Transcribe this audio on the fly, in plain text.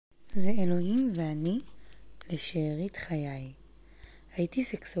זה אלוהים ואני, לשארית חיי. הייתי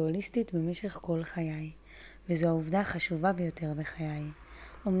סקסוהוליסטית במשך כל חיי, וזו העובדה החשובה ביותר בחיי.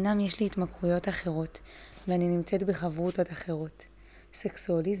 אמנם יש לי התמכרויות אחרות, ואני נמצאת בחברותות אחרות.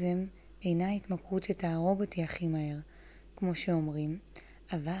 סקסוהוליזם אינה ההתמכרות שתהרוג אותי הכי מהר, כמו שאומרים,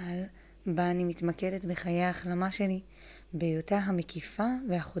 אבל בה אני מתמקדת בחיי ההחלמה שלי, בהיותה המקיפה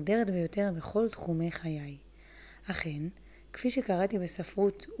והחודרת ביותר בכל תחומי חיי. אכן, כפי שקראתי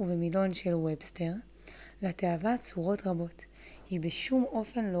בספרות ובמילון של ובסטר, לתאווה צורות רבות, היא בשום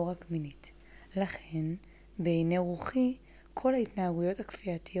אופן לא רק מינית. לכן, בעיני רוחי, כל ההתנהגויות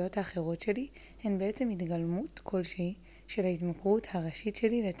הכפייתיות האחרות שלי הן בעצם התגלמות כלשהי של ההתמכרות הראשית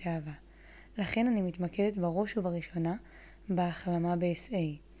שלי לתאווה. לכן אני מתמקדת בראש ובראשונה בהחלמה ב-SA.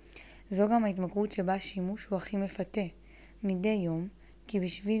 זו גם ההתמכרות שבה השימוש הוא הכי מפתה, מדי יום, כי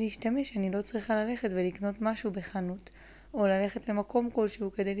בשביל להשתמש אני לא צריכה ללכת ולקנות משהו בחנות, או ללכת למקום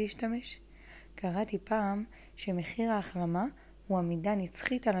כלשהו כדי להשתמש. קראתי פעם שמחיר ההחלמה הוא עמידה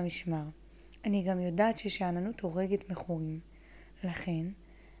נצחית על המשמר. אני גם יודעת ששאננות הורגת מכורים. לכן,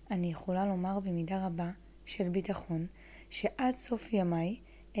 אני יכולה לומר במידה רבה של ביטחון, שעד סוף ימיי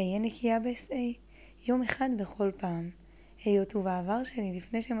אהיה נקייה ב-SA, יום אחד בכל פעם. היות ובעבר שלי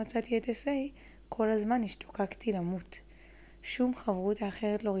לפני שמצאתי את SA, כל הזמן השתוקקתי למות. שום חברות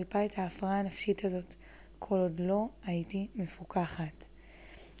האחרת לא ריפאה את ההפרעה הנפשית הזאת, כל עוד לא הייתי מפוקחת.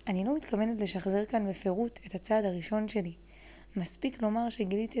 אני לא מתכוונת לשחזר כאן בפירוט את הצעד הראשון שלי. מספיק לומר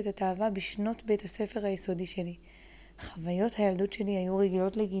שגיליתי את התאווה בשנות בית הספר היסודי שלי. חוויות הילדות שלי היו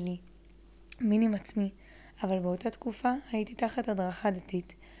רגילות לגילי, מינים עצמי, אבל באותה תקופה הייתי תחת הדרכה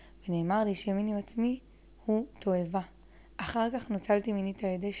דתית, ונאמר לי שמינים עצמי הוא תועבה. אחר כך נוצלתי מינית על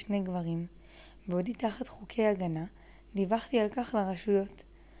ידי 2 גברים. בעודי תחת חוקי הגנה, דיווחתי על כך לרשויות.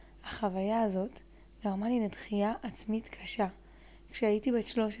 החוויה הזאת גרמה לי לדחייה עצמית קשה. כשהייתי בת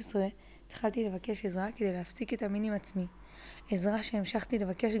 13, התחלתי לבקש עזרה כדי להפסיק את המינים עצמי. עזרה שהמשכתי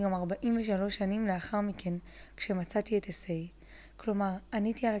לבקש גם 43 שנים לאחר מכן, כשמצאתי את SA. כלומר,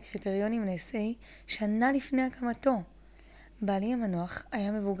 עניתי על הקריטריונים ל-SA שנה לפני הקמתו. בעלי המנוח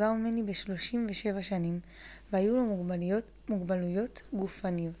היה מבוגר ממני ב-37 שנים, והיו לו מוגבלויות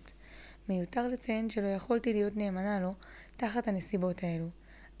גופניות. מיותר לציין שלא יכולתי להיות נאמנה לו תחת הנסיבות האלו.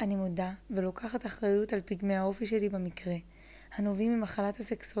 אני מודה ולוקחת אחריות על פגמי האופי שלי במקרה, הנובעים ממחלת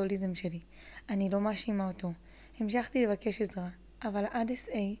הסקסוהוליזם שלי. אני לא מאשימה אותו. המשכתי לבקש עזרה, אבל עד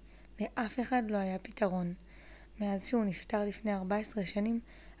SA לאף אחד לא היה פתרון. מאז שהוא נפטר לפני 14 שנים,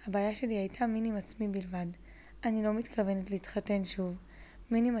 הבעיה שלי הייתה מינים עצמי בלבד. אני לא מתכוונת להתחתן שוב.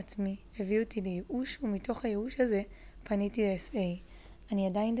 מינים עצמי הביא אותי לייאוש, ומתוך הייאוש הזה פניתי ל-SA. אני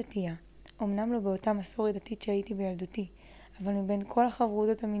עדיין דתייה, אמנם לא באותה מסורת דתית שהייתי בילדותי, אבל מבין כל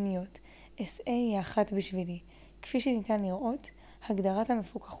החברותות המיניות, SA היא אחת בשבילי. כפי שניתן לראות, הגדרת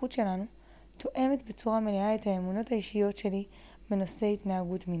המפוקחות שלנו תואמת בצורה מלאה את האמונות האישיות שלי בנושא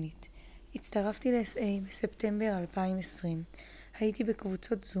התנהגות מינית. הצטרפתי ל-SA בספטמבר 2020. הייתי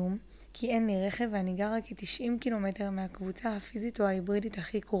בקבוצות זום, כי אין לי רכב ואני גרה כ-90 קילומטר מהקבוצה הפיזית או ההיברידית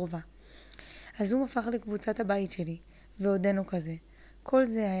הכי קרובה. הזום הפך לקבוצת הבית שלי, ועודנו כזה. כל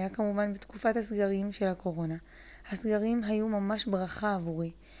זה היה כמובן בתקופת הסגרים של הקורונה. הסגרים היו ממש ברכה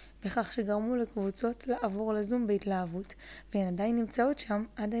עבורי, בכך שגרמו לקבוצות לעבור לזום בהתלהבות, והן עדיין נמצאות שם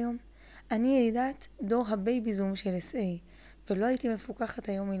עד היום. אני ילידת דור הבייבי זום של SA, ולא הייתי מפוקחת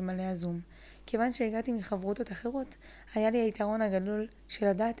היום אלמלא הזום. כיוון שהגעתי מחברותות אחרות, היה לי היתרון הגדול של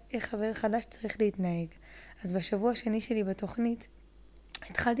לדעת איך חבר חדש צריך להתנהג. אז בשבוע השני שלי בתוכנית,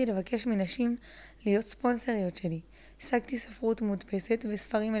 התחלתי לבקש מנשים להיות ספונסריות שלי. השגתי ספרות מודפסת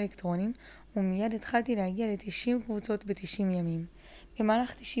וספרים אלקטרונים, ומיד התחלתי להגיע ל-90 קבוצות ב-90 ימים.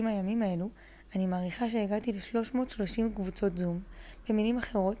 במהלך 90 הימים האלו, אני מעריכה שהגעתי ל-330 קבוצות זום. במילים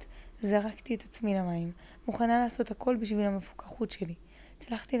אחרות, זרקתי את עצמי למים, מוכנה לעשות הכל בשביל המפוקחות שלי.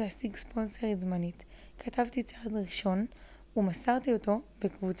 הצלחתי להשיג ספונסרית זמנית, כתבתי צעד ראשון, ומסרתי אותו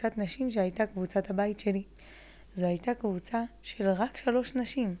בקבוצת נשים שהייתה קבוצת הבית שלי. זו הייתה קבוצה של רק 3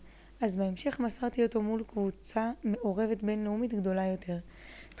 נשים, אז בהמשך מסרתי אותו מול קבוצה מעורבת בינלאומית גדולה יותר.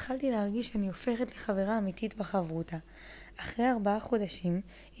 התחלתי להרגיש שאני הופכת לחברה אמיתית בחברותה. אחרי 4 חודשים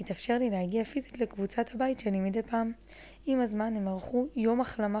התאפשר לי להגיע פיזית לקבוצת הבית שלי מדי פעם. עם הזמן הם ערכו יום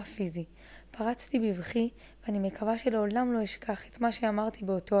החלמה פיזי. פרצתי בבכי, ואני מקווה שלעולם לא אשכח את מה שאמרתי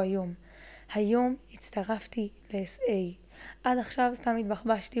באותו היום. היום הצטרפתי ל-SA. עד עכשיו סתם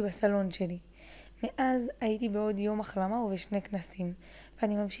התבחבשתי בסלון שלי. מאז הייתי בעוד יום החלמה ובשני כנסים,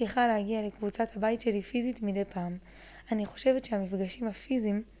 ואני ממשיכה להגיע לקבוצת הבית שלי פיזית מדי פעם. אני חושבת שהמפגשים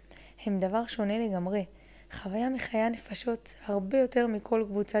הפיזיים הם דבר שונה לגמרי. חוויה מחיי הנפשות הרבה יותר מכל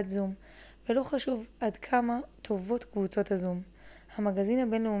קבוצת זום, ולא חשוב עד כמה טובות קבוצות הזום. המגזין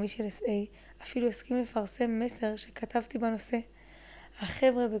הבינלאומי של SA אפילו הסכים לפרסם מסר שכתבתי בנושא.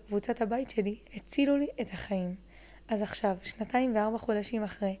 החבר'ה בקבוצת הבית שלי הצילו לי את החיים. אז עכשיו, 2 ו4 חודשים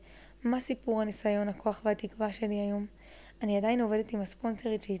אחרי, מה סיפור הניסיון, הכוח והתקווה שלי היום? אני עדיין עובדת עם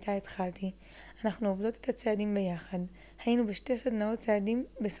הספונסרית שאיתה התחלתי. אנחנו עובדות את הצעדים ביחד. היינו בשתי סדנאות צעדים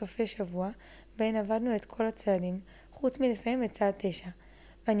בסופי שבוע, בהן עבדנו את כל הצעדים, חוץ מלסיים את צעד 9.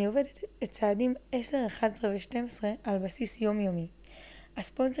 ואני עובדת את צעדים 10, 11 ו-12 על בסיס יומיומי.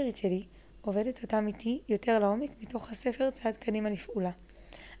 הספונסרית שלי עובדת אותם איתי יותר לעומק מתוך הספר צעד קדימה לפעולה.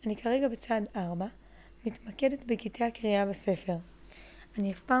 אני כרגע בצעד 4, מתמקדת בקטעי הקריאה בספר.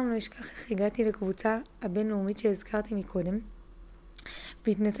 אני אף פעם לא אשכח איך הגעתי לקבוצה הבינלאומית שהזכרתי מקודם,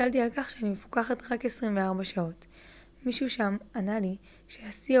 והתנצלתי על כך שאני מפוקחת רק 24 שעות. מישהו שם ענה לי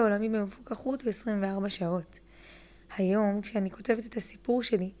שהשיא העולמי במפוקחות הוא 24 שעות. היום, כשאני כותבת את הסיפור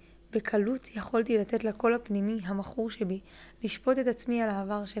שלי, בקלות יכולתי לתת לקול הפנימי, המכור שבי, לשפוט את עצמי על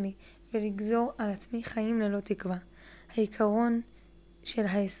העבר שלי, ולגזור על עצמי חיים ללא תקווה. העיקרון של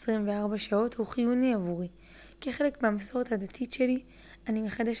ה-24 שעות הוא חיוני עבורי. כחלק מהמסורת הדתית שלי, אני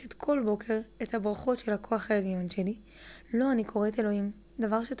מחדשת כל בוקר את הברכות של הכוח העליון שלי. לא, אני קוראת אלוהים,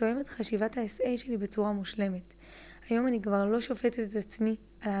 דבר שתואם את חשיבת ה-SA שלי בצורה מושלמת. היום אני כבר לא שופטת את עצמי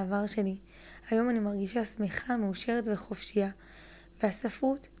על העבר שלי. היום אני מרגישה שמחה, מאושרת וחופשייה.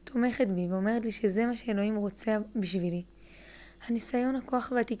 והספרות תומכת בי ואומרת לי שזה מה שאלוהים רוצה בשבילי. הניסיון,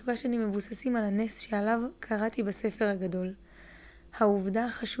 הכוח והתקווה שלי מבוססים על הנס שעליו קראתי בספר הגדול. העובדה,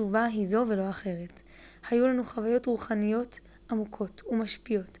 החשובה היא זו ולא אחרת. היו לנו חוויות רוחניות עמוקות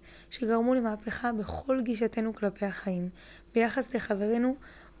ומשפיעות שגרמו למהפכה בכל גישתנו כלפי החיים, ביחס לחברינו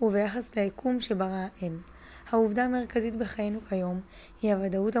וביחס ליקום שברא האל. העובדה המרכזית בחיינו כיום היא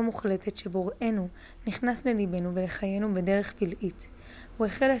הוודאות המוחלטת שבוראנו נכנס לליבנו ולחיינו בדרך פלאית. הוא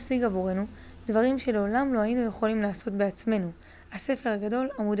החל להשיג עבורנו דברים שלעולם לא היינו יכולים לעשות בעצמנו. הספר הגדול,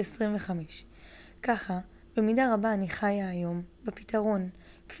 עמוד 25. ככה, במידה רבה אני חיה היום, בפתרון,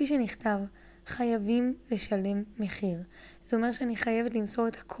 כפי שנכתב, חייבים לשלם מחיר. זה אומר שאני חייבת למסור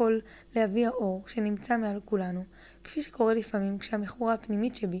את הכל לאבי האור שנמצא מעל כולנו, כפי שקורה לפעמים כשהמכורה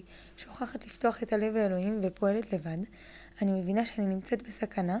הפנימית שבי שוכחת לפתוח את הלב לאלוהים ופועלת לבד. אני מבינה שאני נמצאת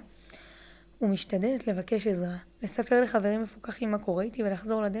בסכנה ומשתדלת לבקש עזרה, לספר לחברים מפוקחים מה קורה איתי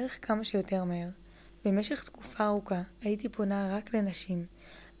ולחזור לדרך כמה שיותר מהר. במשך תקופה ארוכה הייתי פונה רק לנשים,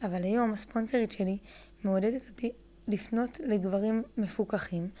 אבל היום הספונסרית שלי מעודדת אותי לפנות לגברים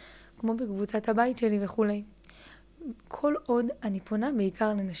מפוקחים, כמו בקבוצת הבית שלי וכו'. כל עוד אני פונה בעיקר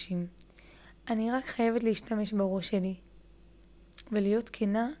לנשים. אני רק חייבת להשתמש בראש שלי ולהיות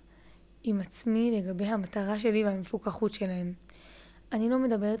כנה עם עצמי לגבי המטרה שלי והמפוקחות שלהם. אני לא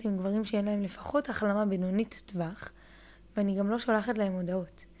מדברת עם גברים שאין להם לפחות החלמה בינונית טווח, ואני גם לא שולחת להם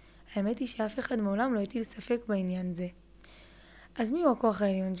הודעות. האמת היא שאף אחד מעולם לא הטיל ספק בעניין זה. אז מי הוא הכוח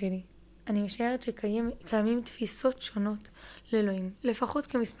העליון שלי? אני משערת שקיימים תפיסות שונות לאלוהים, לפחות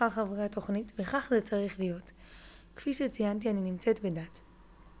כמספר חברי התוכנית, וכך זה צריך להיות. כפי שציינתי, אני נמצאת בדת.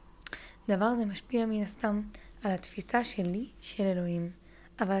 דבר זה משפיע מן הסתם על התפיסה שלי של אלוהים.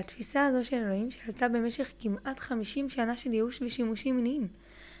 אבל התפיסה הזו של אלוהים שעלתה במשך כמעט 50 שנה של ייאוש ושימושים מיניים.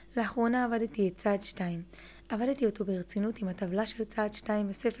 לאחרונה עבדתי את צעד 2. עבדתי אותו ברצינות עם הטבלה של צעד 2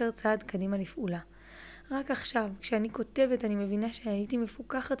 בספר צעד קדימה לפעולה. רק עכשיו, כשאני כותבת, אני מבינה שהייתי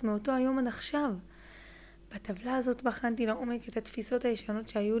מפוקחת מאותו היום עד עכשיו. בטבלה הזאת בחנתי לעומק את התפיסות הישנות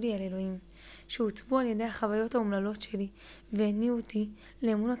שהיו לי על אלוהים, שהוצבו על ידי החוויות האומללות שלי, והניעו אותי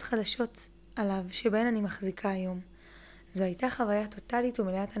לאמונות חדשות עליו, שבהן אני מחזיקה היום. זו הייתה חוויה טוטלית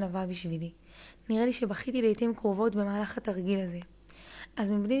ומלאת ענווה בשבילי. נראה לי שבכיתי לעתים קרובות במהלך התרגיל הזה.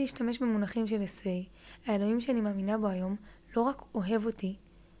 אז מבלי להשתמש במונחים של SA, האלוהים שאני מאמינה בו היום לא רק אוהב אותי,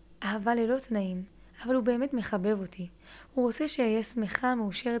 אהבה ללא תנאים, אבל הוא באמת מחבב אותי. הוא רוצה שאהיה שמחה,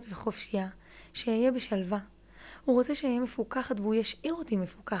 מאושרת וחופשייה, שאהיה בשלווה. הוא רוצה שאהיה מפוקחת והוא ישאיר אותי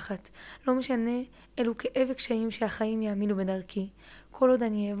מפוקחת. לא משנה אלו כאב וקשיים שהחיים יעמילו בדרכי. כל עוד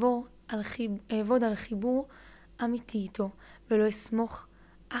אני אעבוד על חיבור אמיתי איתו, ולא אסמוך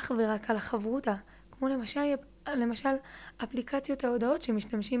אך ורק על החברותא, כמו למשל אפליקציות ההודעות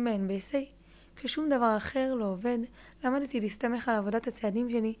שמשתמשים בהן ב-SA. כששום דבר אחר לא עובד, למדתי להסתמך על עבודת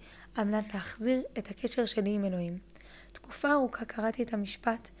הצעדים שלי על מנת להחזיר את הקשר שלי עם אלוהים. תקופה ארוכה קראתי את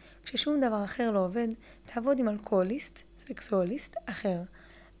המשפט, כששום דבר אחר לא עובד, תעבוד עם אלכוהוליסט, סקסוהוליסט אחר.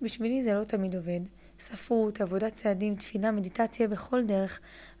 בשבילי זה לא תמיד עובד. ספרות, עבודת צעדים, תפילה, מדיטציה בכל דרך,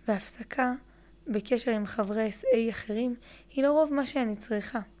 והפסקה בקשר עם חברי SA אחרים, היא לרוב מה שאני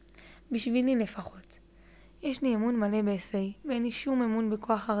צריכה. בשבילי לפחות. יש לי אמון מלא ב-SA, ואין לי שום אמון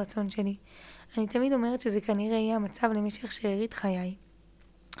בכוח הרצון שלי. אני תמיד אומרת שזה כנראה יהיה המצב למשך שארית חיי.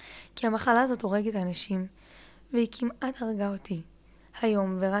 כי המחלה הזאת הורגת אנשים, והיא כמעט הרגה אותי.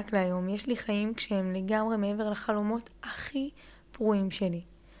 היום ורק להיום יש לי חיים כשהם לגמרי מעבר לחלומות הכי פרועים שלי.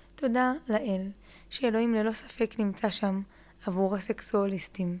 תודה לאל שאלוהים ללא ספק נמצא שם עבור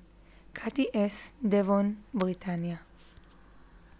הסקסוהוליסטים. קייטי דבון, בריטניה.